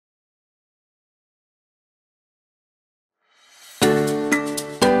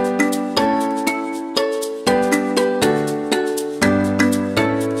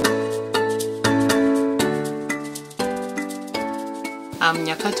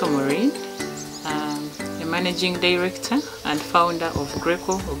Nyakato, the managing director and founder of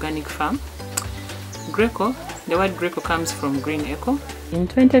Greco Organic Farm. Greco, the word Greco comes from Green Eco. In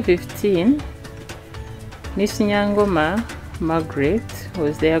 2015, Miss Nyangoma Margaret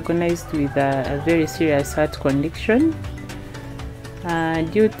was diagnosed with a very serious heart condition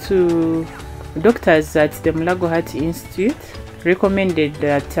due to doctors at the Mulago Heart Institute recommended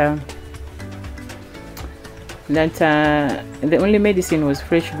that the only medicine was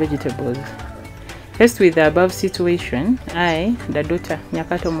fresh vegetables. Faced with the above situation, I, the daughter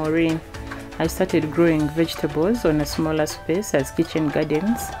Nyakato, I started growing vegetables on a smaller space as kitchen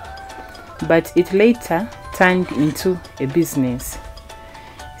gardens, but it later turned into a business.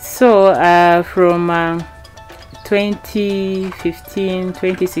 So from 2015,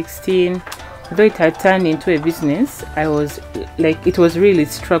 2016, though it had turned into a business, it was really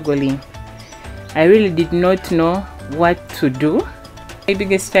struggling. I really did not know what to do. My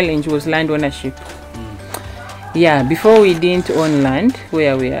biggest challenge was land ownership. Yeah, before we didn't own land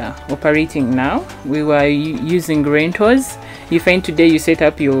where we are operating now, we were using rentals. You find today you set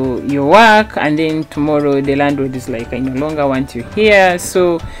up your work, and then tomorrow the landlord is like, I no longer want you here.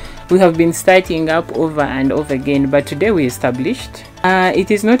 So we have been starting up over and over again, but today we established. It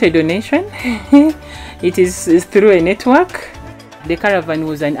is not a donation. It is through a network. The caravan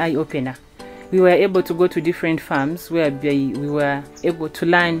was an eye-opener. We were able to go to different farms where we were able to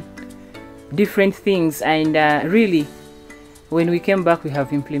learn different things, and really when we came back we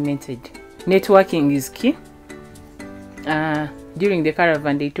have implemented. Networking is key. During the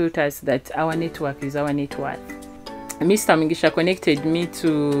caravan they taught us that our network is our net worth. Mr. Mugisha connected me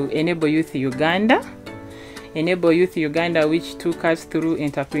to Enable Youth Uganda. Enable Youth Uganda, which took us through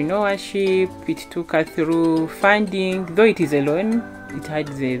entrepreneurship, it took us through funding. Though it is a loan, it had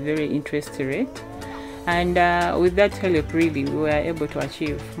a very interest rate, and with that help really we were able to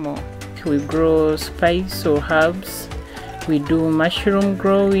achieve more. We grow spice or herbs, we do mushroom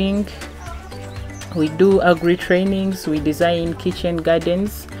growing, we do agri trainings, we design kitchen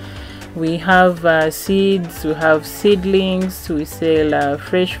gardens, we have seeds, we have seedlings, we sell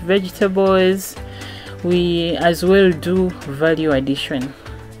fresh vegetables, we as well do value addition.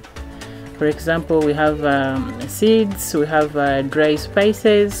 For example, we have seeds, we have dry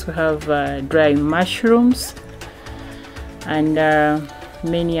spices, we have dry mushrooms, and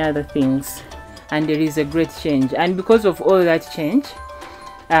many other things. And there is a great change. And because of all that change,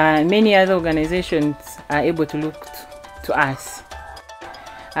 many other organizations are able to look to us.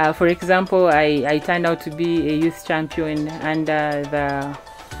 For example, I turned out to be a youth champion under the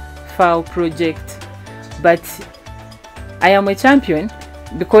FAO project, but I am a champion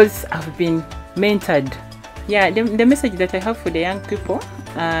because I've been mentored. Yeah, the message that I have for the young people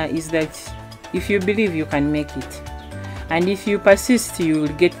is that if you believe, you can make it, and if you persist, you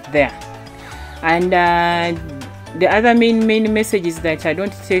will get there. And the other main message is that I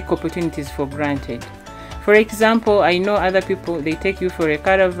don't take opportunities for granted. For example, I know other people, they take you for a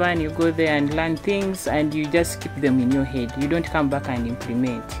caravan, you go there and learn things, and you just keep them in your head. You don't come back and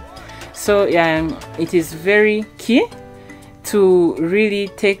implement. So it is very key to really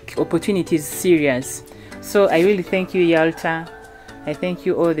take opportunities serious. So I really thank you, Yalta. I thank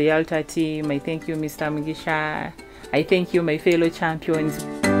you all the Yalta team. I thank you, Mr. Mugisha. I thank you, my fellow champions.